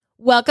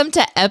Welcome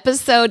to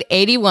episode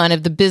 81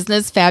 of the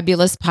Business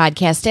Fabulous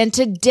podcast. And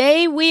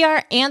today we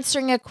are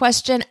answering a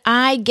question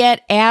I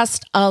get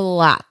asked a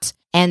lot.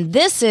 And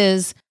this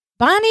is,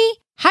 Bonnie,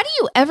 how do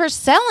you ever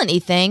sell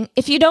anything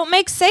if you don't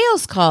make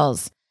sales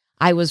calls?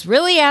 I was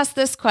really asked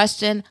this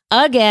question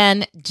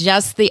again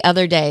just the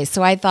other day.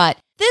 So I thought,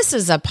 this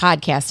is a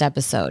podcast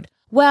episode.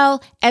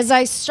 Well, as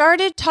I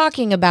started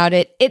talking about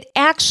it, it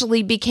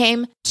actually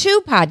became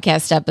 2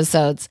 podcast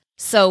episodes.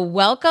 So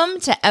welcome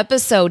to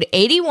episode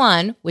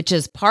 81, which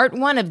is part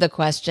 1 of the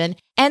question,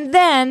 and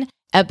then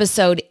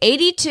episode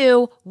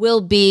 82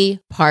 will be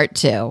part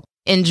 2.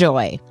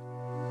 Enjoy.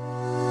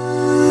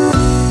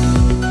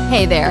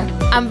 Hey there,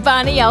 I'm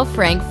Bonnie L.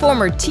 Frank,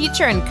 former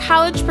teacher and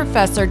college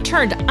professor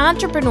turned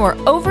entrepreneur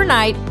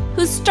overnight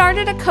who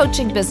started a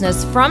coaching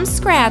business from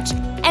scratch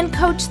and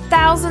coached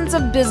thousands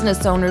of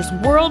business owners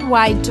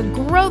worldwide to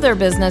grow their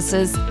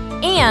businesses,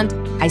 and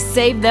I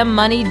saved them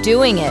money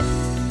doing it.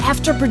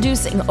 After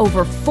producing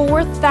over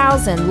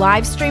 4,000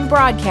 live stream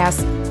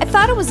broadcasts, I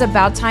thought it was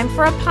about time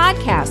for a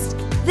podcast.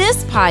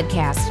 This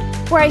podcast,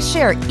 where I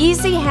share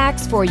easy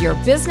hacks for your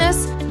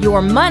business,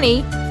 your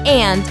money,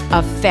 and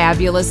a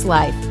fabulous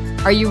life.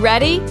 Are you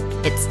ready?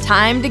 It's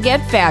time to get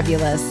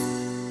fabulous.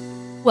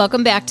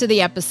 Welcome back to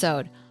the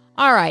episode.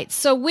 All right,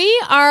 so we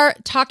are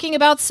talking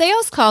about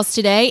sales calls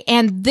today,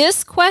 and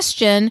this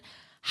question,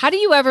 how do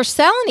you ever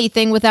sell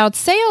anything without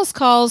sales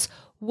calls,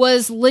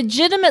 was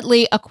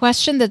legitimately a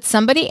question that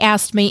somebody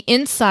asked me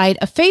inside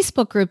a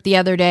Facebook group the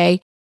other day.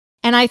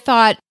 And I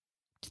thought,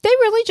 did they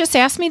really just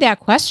ask me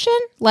that question?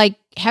 Like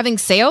having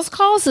sales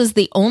calls is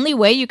the only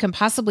way you can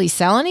possibly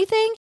sell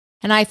anything?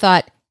 And I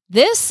thought,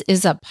 this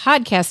is a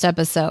podcast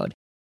episode.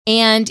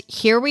 And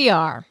here we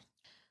are.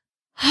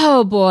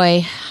 Oh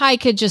boy, I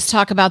could just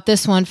talk about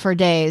this one for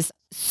days.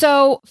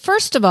 So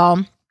first of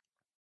all,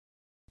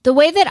 the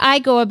way that I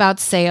go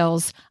about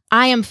sales,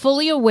 I am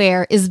fully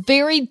aware is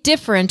very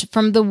different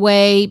from the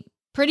way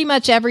pretty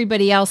much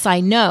everybody else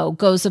I know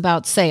goes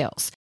about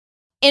sales.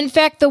 In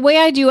fact, the way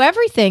I do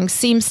everything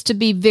seems to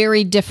be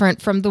very different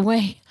from the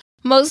way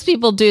most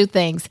people do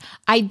things.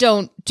 I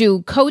don't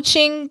do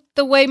coaching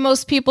the way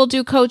most people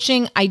do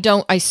coaching.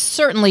 I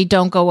certainly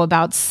don't go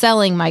about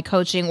selling my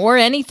coaching or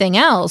anything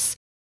else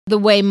the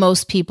way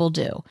most people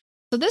do.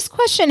 So this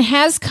question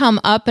has come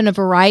up in a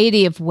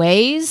variety of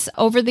ways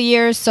over the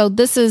years, so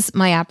this is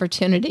my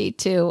opportunity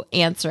to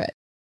answer it.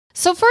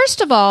 So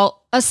first of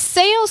all, a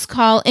sales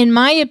call, in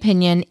my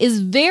opinion, is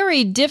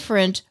very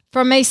different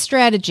from a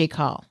strategy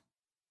call.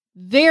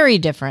 Very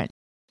different.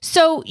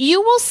 So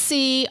you will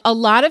see a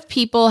lot of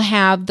people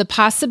have the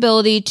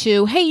possibility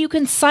to, hey, you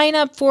can sign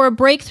up for a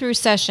breakthrough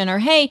session, or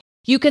hey,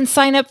 you can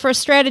sign up for a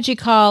strategy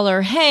call,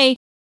 or hey,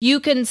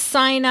 you can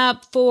sign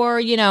up for,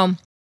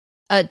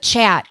 a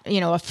chat,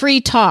 a free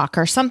talk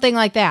or something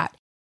like that.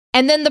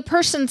 And then the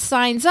person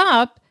signs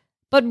up,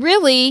 but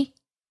really,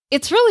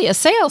 it's really a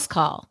sales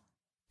call.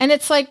 And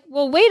it's like,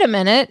 well, wait a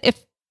minute.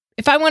 If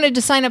I wanted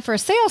to sign up for a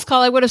sales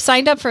call, I would have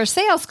signed up for a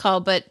sales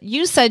call, but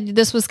you said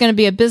this was going to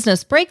be a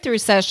business breakthrough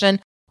session,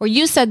 or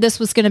you said this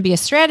was going to be a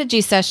strategy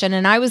session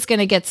and I was going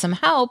to get some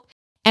help.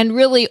 And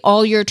really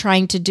all you're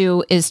trying to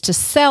do is to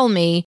sell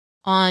me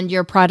on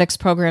your products,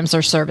 programs,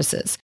 or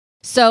services.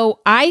 So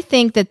I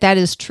think that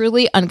is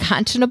truly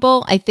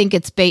unconscionable. I think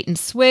it's bait and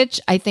switch.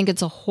 I think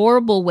it's a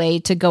horrible way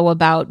to go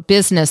about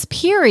business,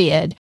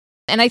 period.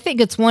 And I think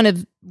it's one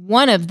of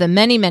the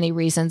many, many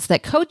reasons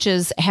that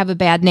coaches have a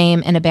bad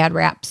name and a bad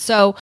rap.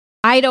 So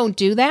I don't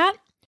do that.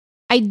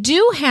 I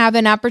do have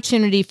an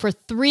opportunity for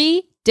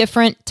 3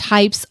 different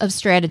types of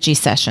strategy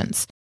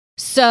sessions.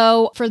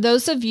 So for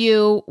those of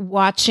you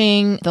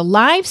watching the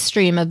live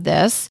stream of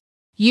this,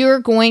 you're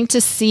going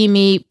to see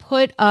me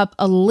put up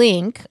a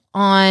link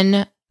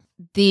on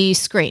the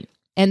screen.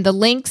 And the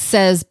link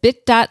says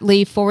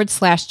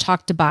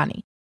bit.ly/talk to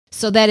Bonnie.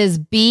 So that is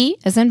B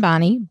as in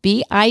Bonnie,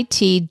 bit.ly/talk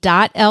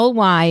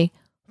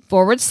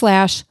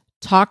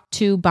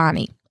to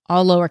Bonnie,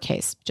 all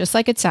lowercase, just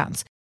like it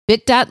sounds.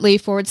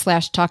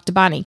 bit.ly/talk to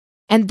Bonnie.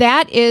 And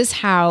that is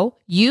how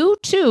you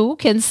too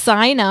can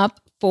sign up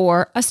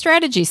for a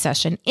strategy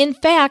session. In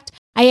fact,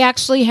 I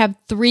actually have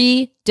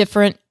 3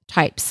 different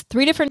types.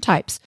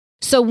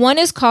 So one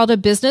is called a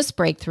business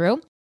breakthrough,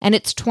 and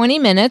it's 20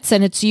 minutes,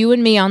 and it's you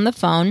and me on the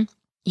phone.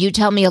 You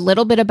tell me a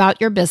little bit about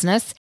your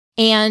business,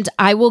 and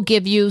I will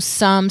give you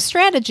some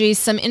strategies,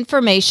 some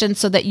information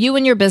so that you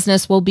and your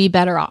business will be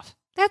better off.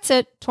 That's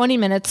it, 20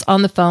 minutes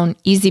on the phone,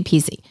 easy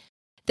peasy.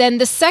 Then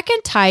the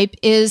second type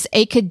is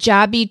a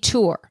Kajabi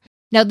tour.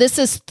 Now, this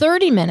is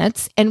 30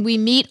 minutes, and we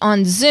meet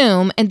on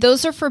Zoom, and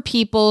those are for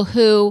people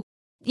who,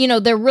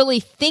 they're really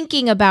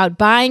thinking about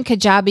buying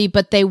Kajabi,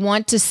 but they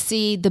want to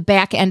see the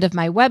back end of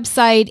my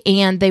website,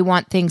 and they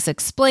want things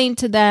explained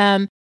to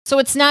them. So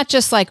it's not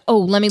just like, oh,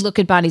 let me look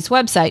at Bonnie's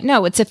website.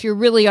 No, it's if you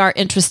really are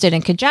interested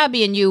in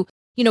Kajabi and you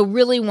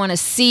really want to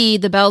see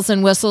the bells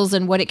and whistles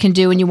and what it can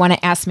do, and you want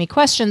to ask me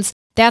questions,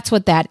 that's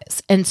what that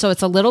is. And so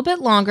it's a little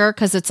bit longer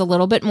because it's a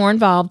little bit more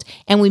involved,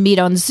 and we meet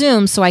on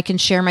Zoom so I can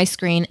share my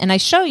screen and I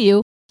show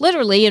you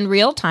literally in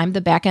real time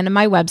the back end of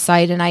my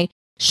website, and I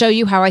show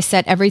you how I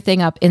set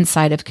everything up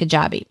inside of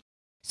Kajabi.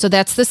 So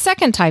that's the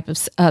second type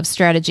of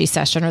strategy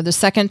session, or the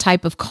second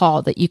type of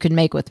call that you can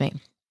make with me.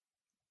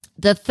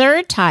 The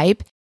third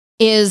type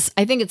is,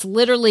 I think it's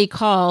literally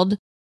called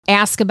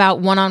Ask About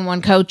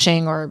One-on-One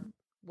Coaching, or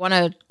Want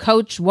to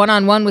Coach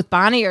One-on-One with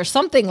Bonnie, or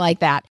something like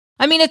that.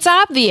 I mean, it's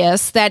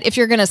obvious that if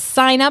you're going to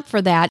sign up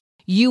for that,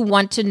 you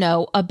want to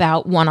know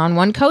about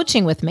one-on-one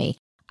coaching with me.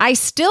 I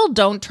still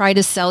don't try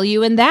to sell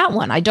you in that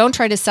one. I don't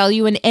try to sell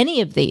you in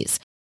any of these.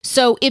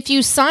 So if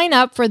you sign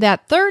up for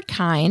that third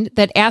kind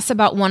that asks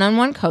about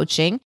one-on-one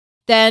coaching,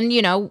 then,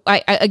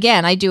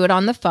 I do it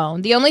on the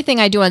phone. The only thing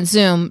I do on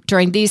Zoom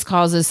during these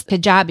calls is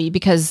Kajabi,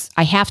 because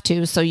I have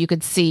to, so you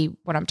could see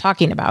what I'm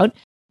talking about.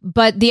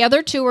 But the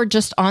other two are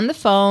just on the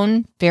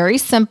phone, very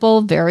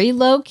simple, very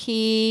low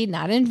key,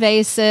 not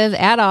invasive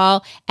at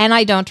all, and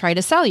I don't try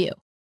to sell you.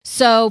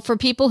 So for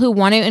people who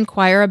want to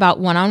inquire about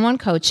one-on-one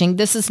coaching,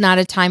 this is not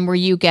a time where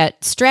you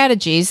get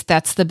strategies.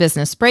 That's the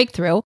business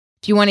breakthrough.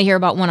 If you want to hear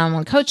about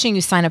one-on-one coaching,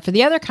 you sign up for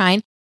the other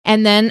kind,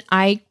 and then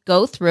I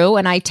go through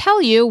and I tell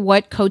you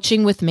what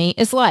coaching with me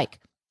is like.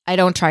 I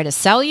don't try to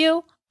sell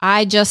you.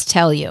 I just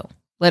tell you,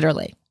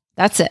 literally.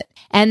 That's it.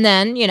 And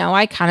then,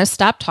 I kind of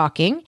stop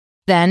talking.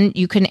 Then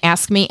you can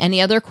ask me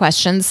any other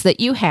questions that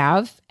you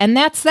have, and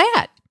that's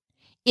that.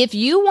 If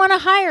you want to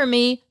hire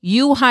me,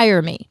 you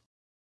hire me.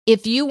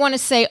 If you want to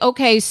say,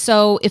 okay,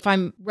 so if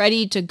I'm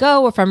ready to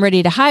go, if I'm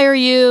ready to hire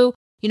you,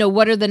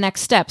 what are the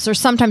next steps? Or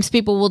sometimes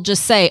people will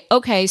just say,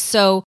 okay,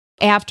 so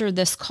after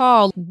this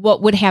call,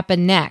 what would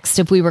happen next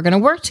if we were going to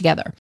work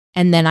together?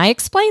 And then I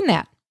explain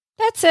that.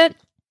 That's it.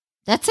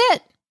 That's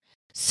it.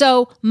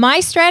 So my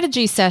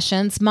strategy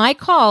sessions, my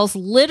calls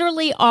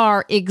literally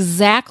are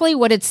exactly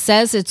what it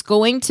says it's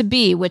going to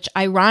be, which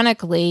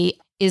ironically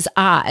is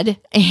odd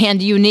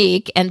and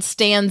unique and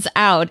stands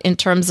out in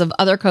terms of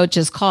other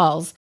coaches'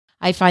 calls.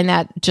 I find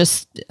that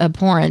just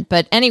abhorrent.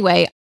 But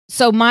anyway,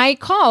 so my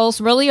calls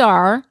really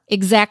are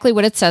exactly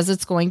what it says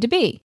it's going to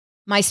be.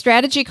 My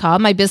strategy call,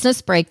 my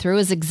business breakthrough,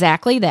 is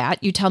exactly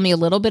that. You tell me a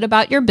little bit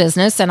about your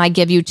business, and I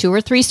give you 2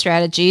 or 3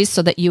 strategies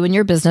so that you and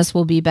your business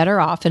will be better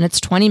off. And it's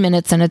 20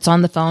 minutes and it's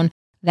on the phone.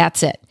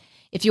 That's it.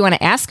 If you want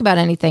to ask about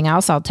anything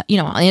else, I'll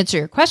answer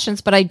your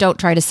questions, but I don't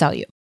try to sell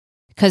you,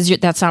 because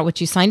that's not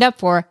what you signed up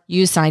for.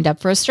 You signed up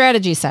for a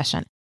strategy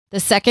session. The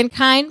second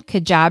kind,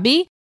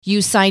 Kajabi,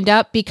 you signed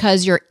up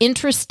because you're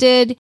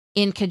interested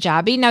in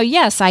Kajabi. Now,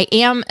 yes, I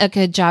am a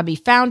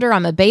Kajabi founder.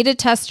 I'm a beta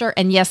tester.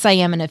 And yes, I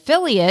am an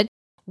affiliate,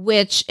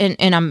 which, and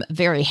I'm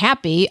very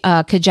happy,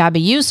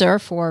 Kajabi user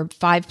for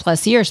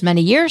 5+ years,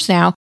 many years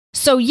now.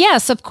 So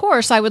yes, of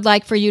course, I would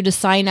like for you to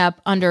sign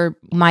up under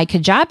my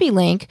Kajabi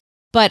link,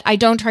 but I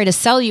don't try to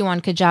sell you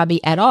on Kajabi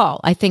at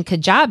all. I think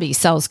Kajabi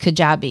sells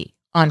Kajabi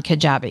on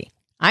Kajabi.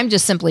 I'm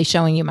just simply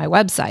showing you my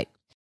website.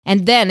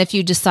 And then if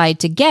you decide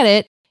to get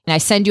it, and I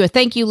send you a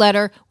thank you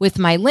letter with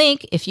my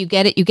link. If you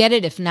get it, you get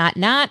it. If not,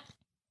 not.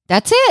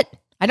 That's it.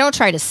 I don't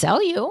try to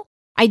sell you.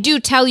 I do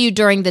tell you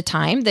during the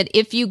time that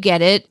if you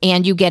get it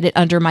and you get it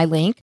under my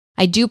link,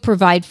 I do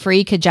provide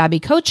free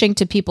Kajabi coaching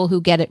to people who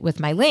get it with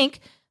my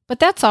link. But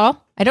that's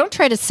all. I don't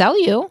try to sell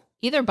you.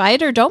 Either buy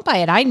it or don't buy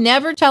it. I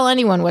never tell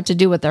anyone what to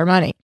do with their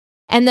money.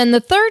 And then the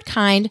third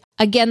kind,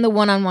 again, the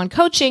one-on-one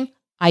coaching,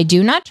 I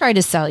do not try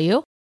to sell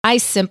you. I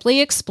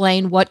simply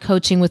explain what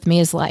coaching with me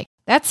is like.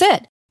 That's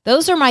it.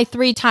 Those are my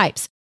 3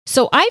 types.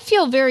 So I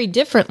feel very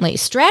differently.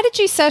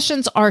 Strategy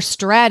sessions are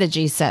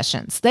strategy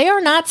sessions. They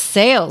are not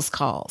sales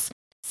calls.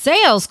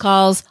 Sales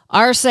calls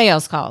are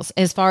sales calls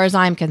as far as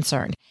I'm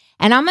concerned.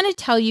 And I'm going to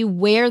tell you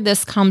where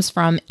this comes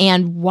from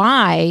and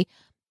why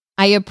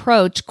I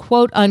approach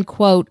quote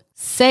unquote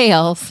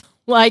sales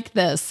like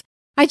this.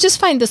 I just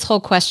find this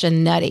whole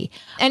question nutty.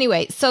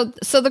 Anyway, so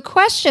the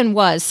question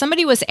was,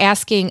 somebody was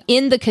asking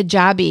in the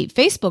Kajabi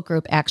Facebook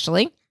group,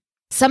 actually.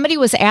 Somebody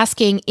was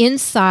asking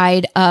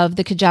inside of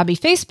the Kajabi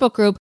Facebook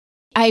group.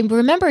 I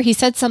remember he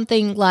said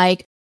something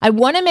like, I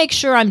want to make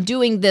sure I'm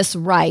doing this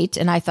right.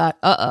 And I thought,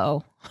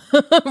 uh-oh,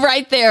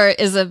 right there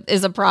is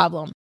a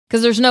problem,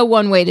 because there's no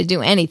one way to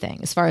do anything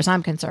as far as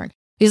I'm concerned.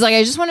 He's like,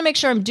 I just want to make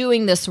sure I'm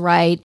doing this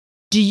right.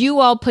 Do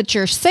you all put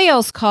your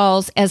sales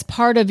calls as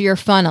part of your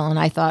funnel? And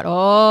I thought,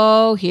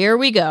 oh, here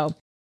we go.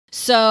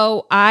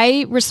 So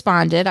I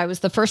responded. I was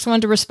the first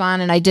one to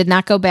respond, and I did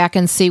not go back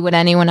and see what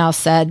anyone else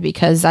said,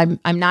 because I'm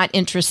not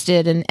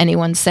interested in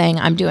anyone saying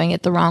I'm doing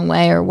it the wrong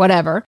way or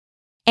whatever.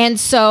 And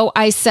so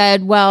I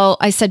said,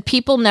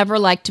 people never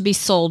like to be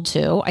sold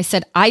to. I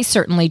said, I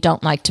certainly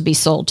don't like to be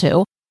sold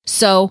to.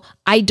 So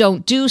I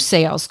don't do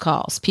sales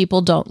calls.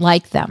 People don't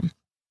like them.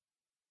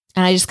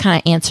 And I just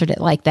kind of answered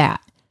it like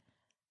that.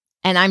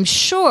 And I'm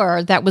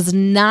sure that was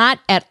not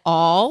at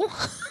all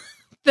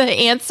the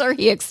answer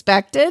he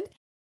expected.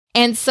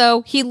 And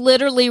so he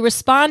literally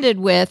responded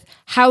with,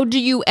 how do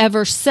you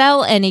ever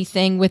sell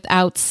anything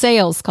without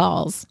sales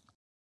calls?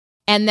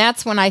 And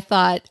that's when I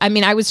thought,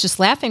 I was just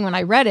laughing when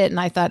I read it, and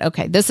I thought,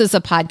 okay, this is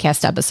a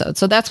podcast episode.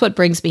 So that's what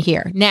brings me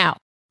here. Now,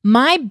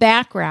 my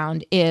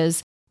background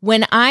is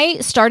when I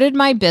started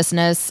my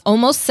business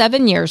almost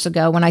 7 years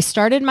ago, when I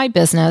started my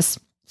business,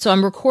 so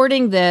I'm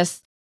recording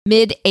this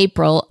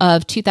mid-April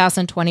of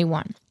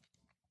 2021.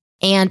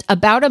 And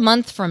about a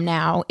month from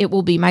now, it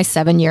will be my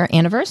 7-year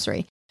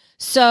anniversary.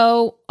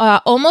 So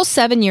almost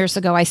 7 years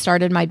ago, I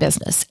started my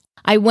business.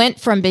 I went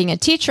from being a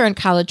teacher and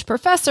college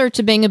professor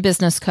to being a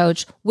business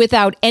coach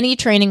without any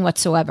training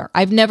whatsoever.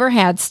 I've never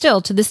had,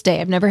 still to this day,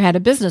 I've never had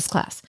a business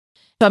class.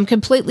 So I'm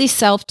completely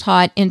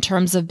self-taught in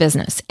terms of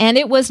business. And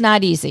it was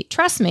not easy.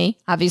 Trust me,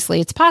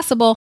 obviously it's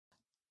possible.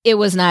 It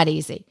was not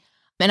easy.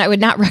 And I would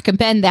not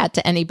recommend that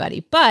to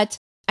anybody, but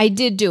I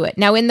did do it.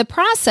 Now in the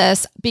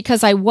process,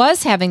 because I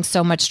was having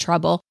so much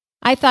trouble,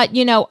 I thought,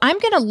 I'm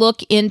going to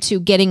look into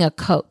getting a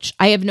coach.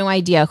 I have no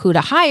idea who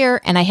to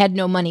hire, and I had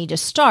no money to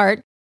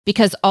start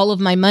because all of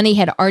my money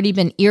had already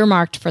been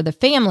earmarked for the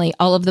family,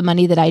 all of the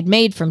money that I'd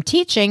made from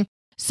teaching.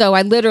 So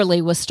I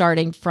literally was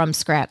starting from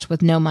scratch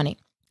with no money.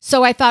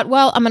 So I thought,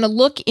 well, I'm going to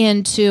look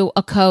into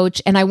a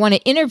coach and I want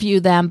to interview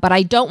them, but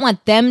I don't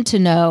want them to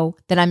know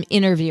that I'm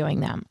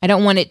interviewing them. I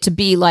don't want it to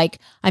be like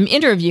I'm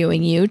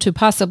interviewing you to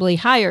possibly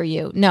hire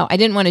you. No, I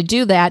didn't want to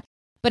do that.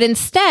 But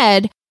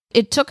instead,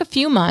 it took a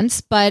few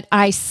months, but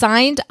I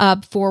signed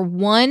up for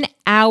 1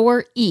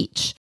 hour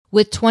each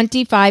with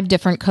 25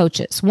 different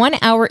coaches, 1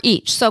 hour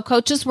each. So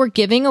coaches were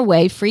giving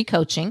away free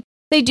coaching.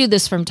 They do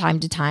this from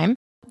time to time.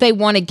 They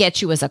want to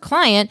get you as a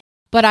client.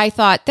 But I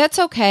thought, that's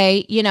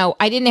okay.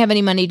 I didn't have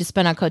any money to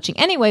spend on coaching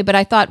anyway, but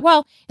I thought,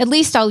 well, at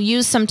least I'll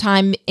use some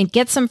time and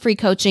get some free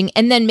coaching.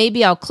 And then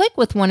maybe I'll click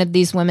with one of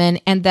these women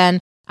and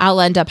then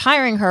I'll end up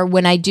hiring her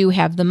when I do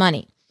have the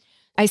money.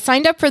 I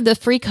signed up for the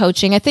free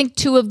coaching. I think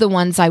 2 of the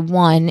ones I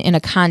won in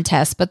a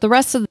contest, but the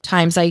rest of the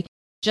times I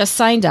just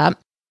signed up.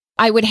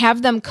 I would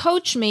have them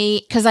coach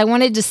me because I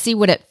wanted to see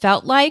what it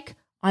felt like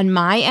on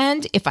my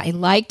end, if I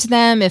liked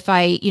them, if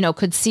I,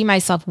 could see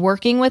myself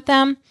working with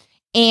them.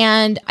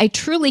 And I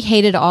truly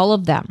hated all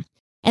of them.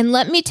 And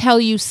let me tell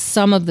you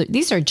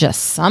these are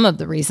just some of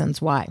the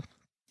reasons why.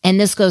 And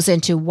this goes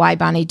into why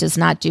Bonnie does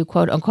not do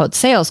quote unquote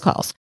sales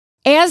calls.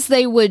 As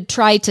they would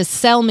try to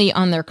sell me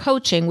on their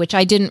coaching, which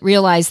I didn't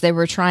realize they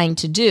were trying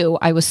to do,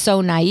 I was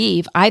so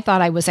naive. I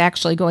thought I was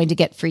actually going to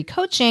get free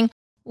coaching,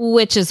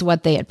 which is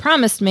what they had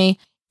promised me.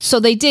 So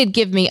they did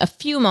give me a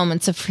few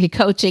moments of free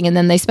coaching, and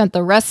then they spent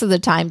the rest of the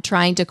time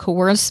trying to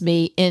coerce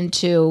me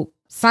into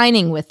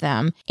signing with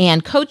them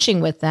and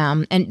coaching with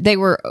them. And they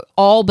were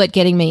all but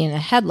getting me in a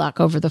headlock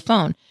over the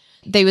phone.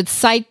 They would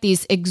cite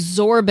these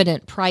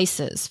exorbitant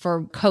prices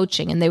for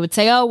coaching. And they would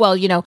say, oh, well,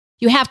 you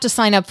have to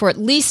sign up for at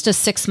least a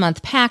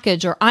 6-month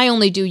package, or I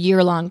only do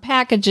year-long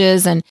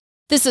packages. And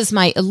this is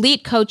my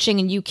elite coaching,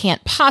 and you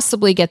can't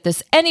possibly get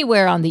this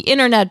anywhere on the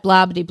internet,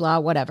 blah, blah, blah,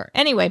 whatever.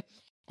 Anyway,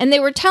 and they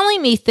were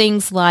telling me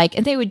things like,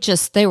 and they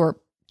were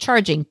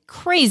charging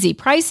crazy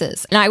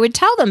prices. And I would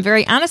tell them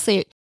very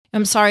honestly,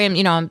 I'm sorry,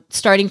 I'm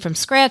starting from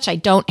scratch. I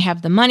don't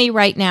have the money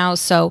right now,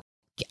 so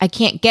I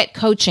can't get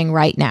coaching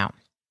right now.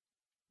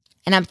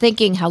 And I'm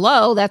thinking,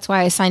 hello, that's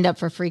why I signed up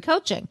for free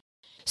coaching.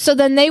 So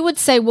then they would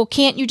say, well,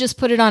 can't you just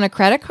put it on a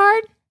credit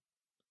card?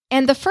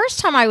 And the first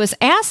time I was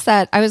asked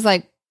that, I was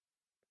like,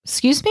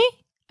 excuse me?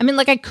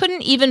 I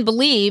couldn't even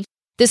believe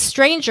this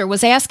stranger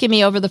was asking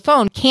me over the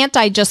phone, can't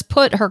I just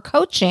put her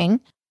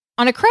coaching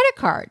on a credit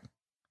card?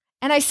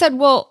 And I said,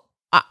 well,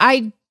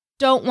 I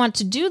don't want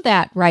to do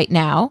that right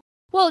now.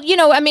 Well,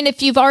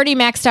 if you've already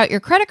maxed out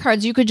your credit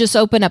cards, you could just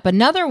open up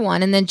another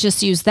one and then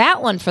just use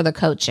that one for the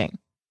coaching.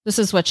 This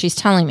is what she's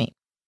telling me.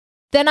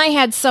 Then I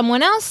had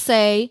someone else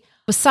say,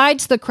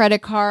 besides the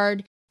credit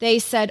card, they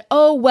said,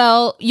 oh,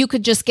 well, you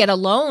could just get a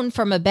loan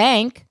from a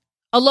bank.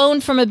 A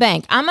loan from a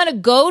bank. I'm going to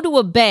go to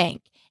a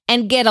bank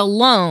and get a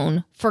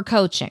loan for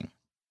coaching.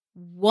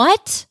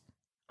 What?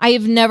 I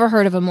have never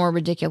heard of a more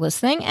ridiculous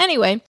thing.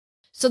 Anyway,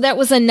 so that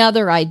was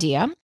another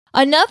idea.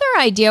 Another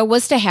idea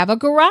was to have a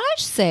garage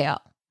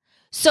sale.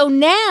 So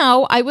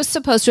now I was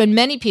supposed to, and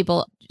many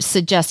people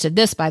suggested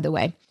this, by the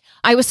way,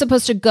 I was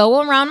supposed to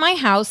go around my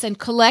house and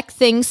collect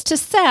things to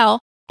sell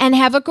and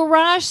have a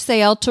garage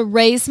sale to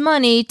raise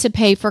money to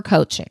pay for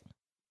coaching.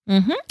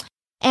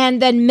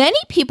 And then many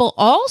people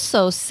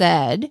also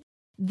said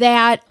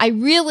that I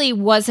really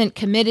wasn't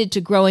committed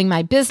to growing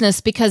my business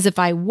because if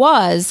I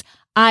was,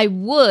 I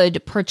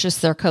would purchase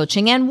their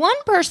coaching. And one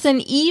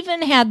person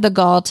even had the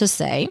gall to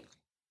say,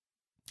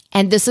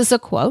 and this is a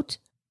quote,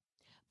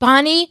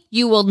 Bonnie,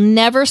 you will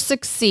never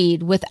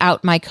succeed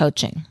without my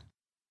coaching.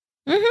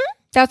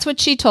 That's what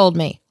she told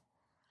me.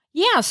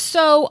 Yeah,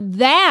 so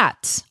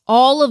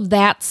all of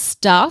that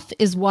stuff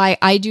is why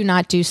I do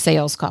not do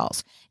sales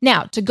calls.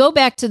 Now, to go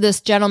back to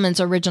this gentleman's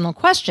original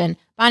question,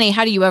 Bonnie,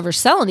 how do you ever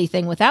sell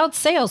anything without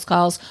sales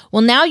calls?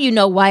 Well, now you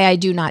know why I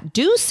do not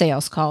do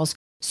sales calls.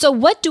 So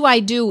what do I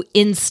do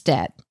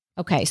instead?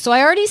 Okay, so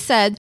I already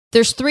said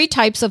there's 3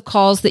 types of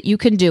calls that you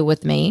can do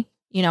with me.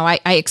 I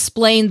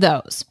explained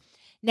those.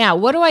 Now,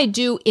 what do I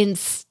do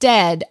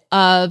instead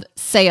of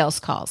sales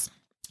calls?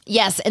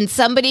 Yes, and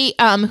somebody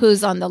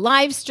who's on the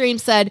live stream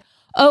said,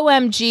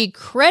 OMG,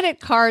 credit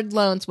card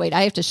loans. Wait,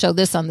 I have to show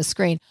this on the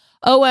screen.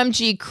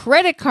 OMG,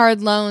 credit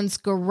card loans,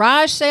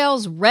 garage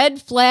sales,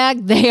 red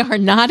flag. They are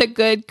not a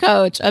good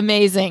coach.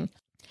 Amazing.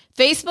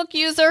 Facebook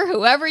user,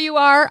 whoever you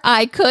are,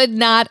 I could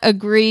not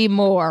agree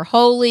more.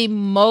 Holy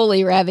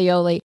moly,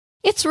 ravioli.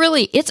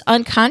 It's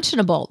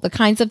unconscionable, the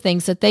kinds of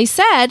things that they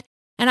said.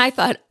 And I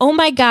thought, oh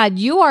my God,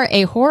 you are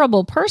a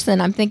horrible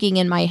person, I'm thinking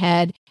in my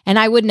head, and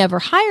I would never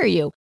hire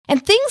you.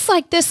 And things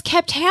like this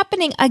kept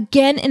happening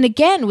again and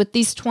again with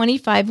these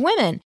 25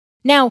 women.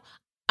 Now,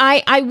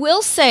 I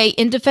will say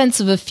in defense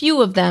of a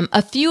few of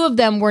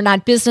them were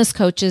not business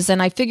coaches,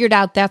 and I figured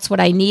out that's what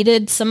I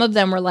needed. Some of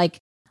them were like,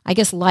 I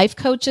guess, life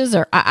coaches,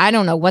 or I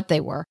don't know what they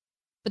were,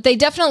 but they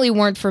definitely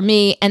weren't for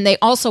me, and they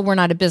also were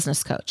not a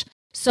business coach.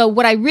 So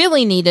what I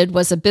really needed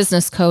was a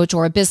business coach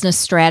or a business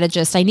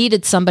strategist. I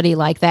needed somebody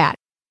like that.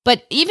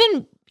 But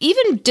even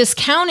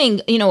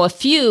discounting, a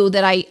few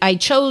that I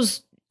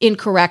chose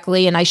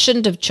incorrectly, and I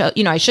shouldn't have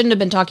I shouldn't have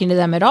been talking to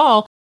them at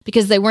all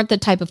because they weren't the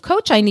type of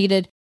coach I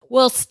needed.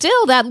 Well,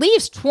 still, that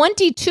leaves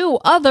 22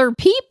 other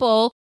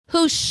people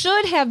who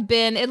should have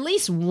been, at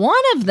least one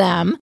of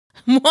them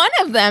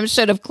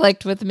should have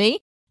clicked with me.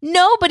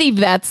 Nobody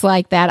vets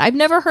like that. I've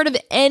never heard of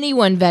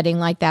anyone vetting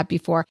like that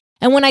before.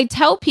 And when I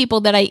tell people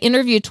that I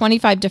interviewed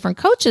 25 different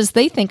coaches,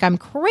 they think I'm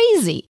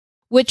crazy,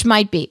 which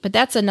might be, but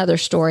that's another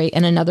story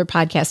and another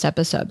podcast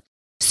episode.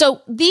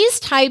 So these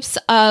types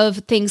of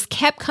things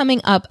kept coming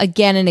up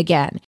again and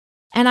again.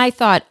 And I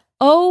thought,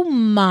 oh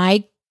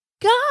my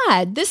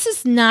God, this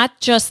is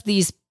not just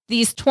these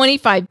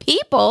 25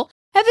 people.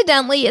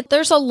 Evidently,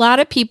 there's a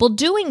lot of people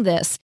doing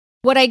this.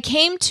 What I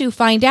came to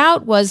find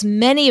out was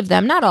many of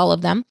them, not all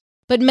of them,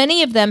 but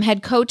many of them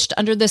had coached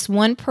under this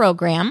one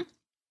program,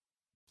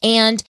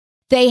 and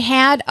they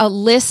had a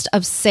list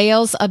of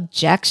sales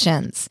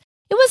objections.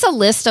 It was a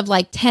list of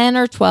like 10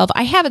 or 12.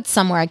 I have it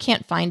somewhere. I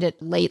can't find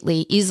it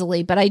lately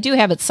easily, but I do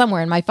have it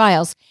somewhere in my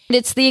files. And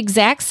it's the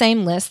exact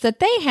same list that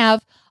they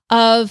have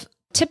of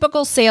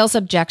typical sales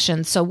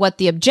objections. So what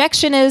the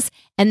objection is,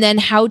 and then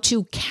how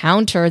to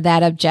counter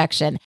that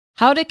objection,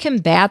 how to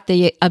combat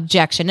the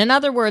objection. In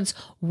other words,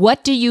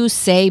 what do you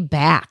say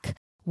back?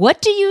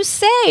 What do you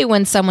say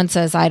when someone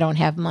says, I don't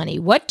have money?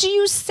 What do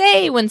you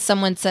say when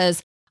someone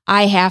says,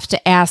 I have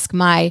to ask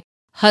my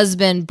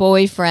husband,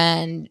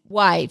 boyfriend,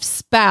 wife,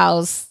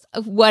 spouse,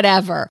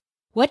 whatever?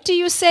 What do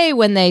you say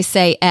when they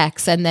say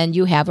X? And then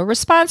you have a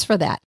response for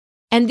that.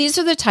 And these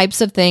are the types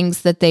of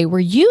things that they were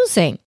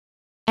using.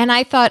 And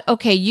I thought,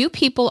 okay, you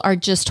people are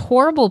just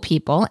horrible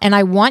people, and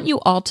I want you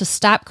all to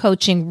stop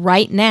coaching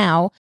right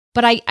now,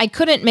 but I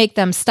couldn't make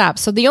them stop.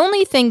 So the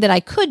only thing that I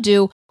could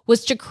do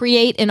was to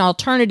create an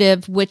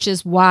alternative, which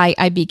is why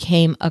I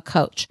became a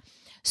coach.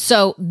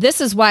 So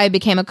this is why I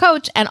became a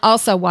coach, and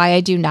also why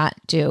I do not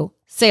do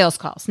sales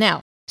calls.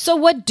 Now, so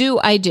what do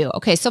I do?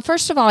 Okay, so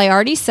first of all, I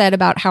already said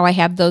about how I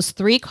have those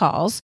 3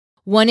 calls.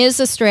 One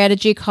is a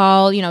strategy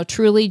call,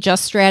 truly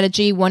just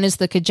strategy. One is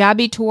the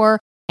Kajabi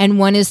tour. And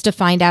one is to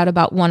find out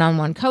about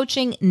one-on-one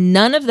coaching.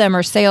 None of them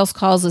are sales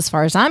calls as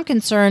far as I'm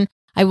concerned.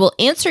 I will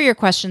answer your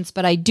questions,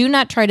 but I do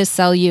not try to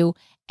sell you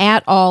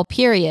at all,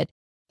 period.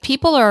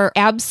 People are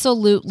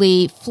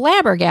absolutely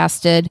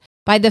flabbergasted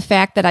by the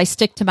fact that I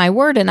stick to my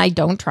word and I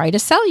don't try to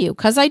sell you,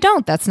 because I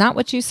don't. That's not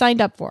what you signed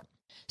up for.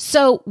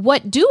 So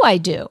what do I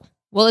do?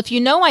 Well, if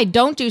you know I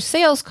don't do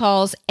sales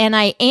calls and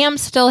I am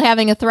still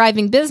having a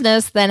thriving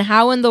business, then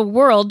how in the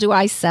world do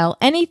I sell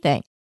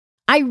anything?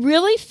 I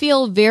really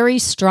feel very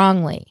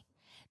strongly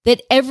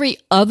that every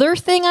other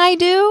thing I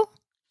do,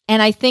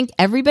 and I think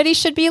everybody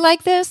should be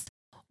like this,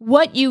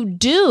 what you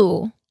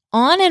do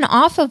on and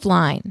off of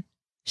line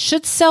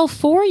should sell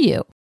for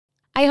you.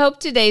 I hope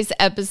today's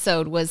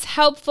episode was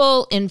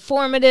helpful,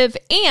 informative,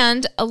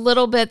 and a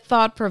little bit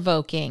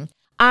thought-provoking.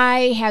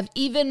 I have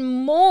even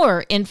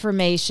more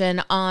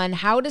information on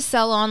how to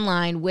sell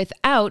online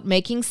without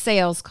making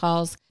sales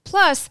calls.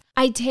 Plus,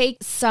 I take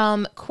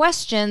some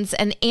questions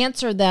and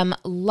answer them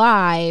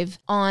live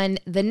on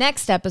the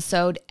next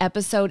episode,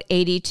 episode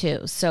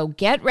 82. So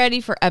get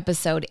ready for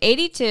episode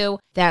 82.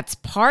 That's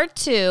part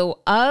 2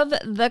 of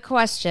the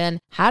question,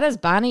 how does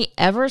Bonnie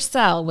ever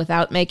sell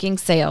without making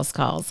sales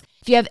calls?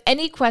 If you have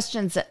any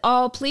questions at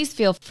all, please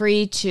feel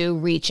free to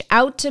reach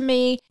out to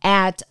me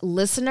at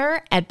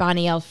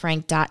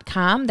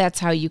listener@bonnielfrank.com. That's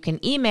how you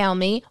can email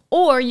me,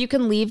 or you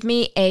can leave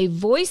me a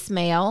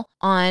voicemail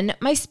on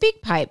my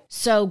SpeakPipe.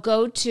 So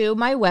go to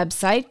my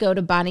website, go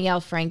to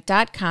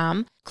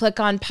bonnielfrank.com, click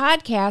on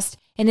podcast,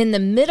 and in the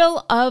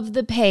middle of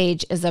the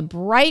page is a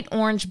bright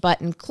orange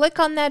button. Click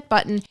on that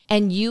button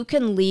and you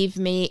can leave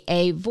me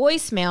a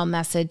voicemail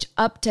message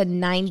up to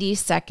 90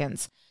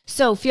 seconds.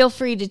 So feel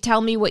free to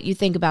tell me what you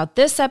think about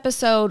this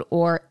episode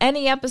or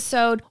any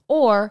episode,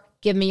 or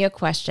give me a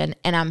question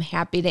and I'm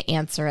happy to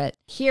answer it.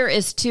 Here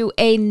is to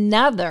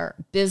another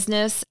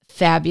business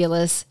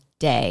fabulous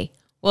day.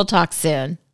 We'll talk soon.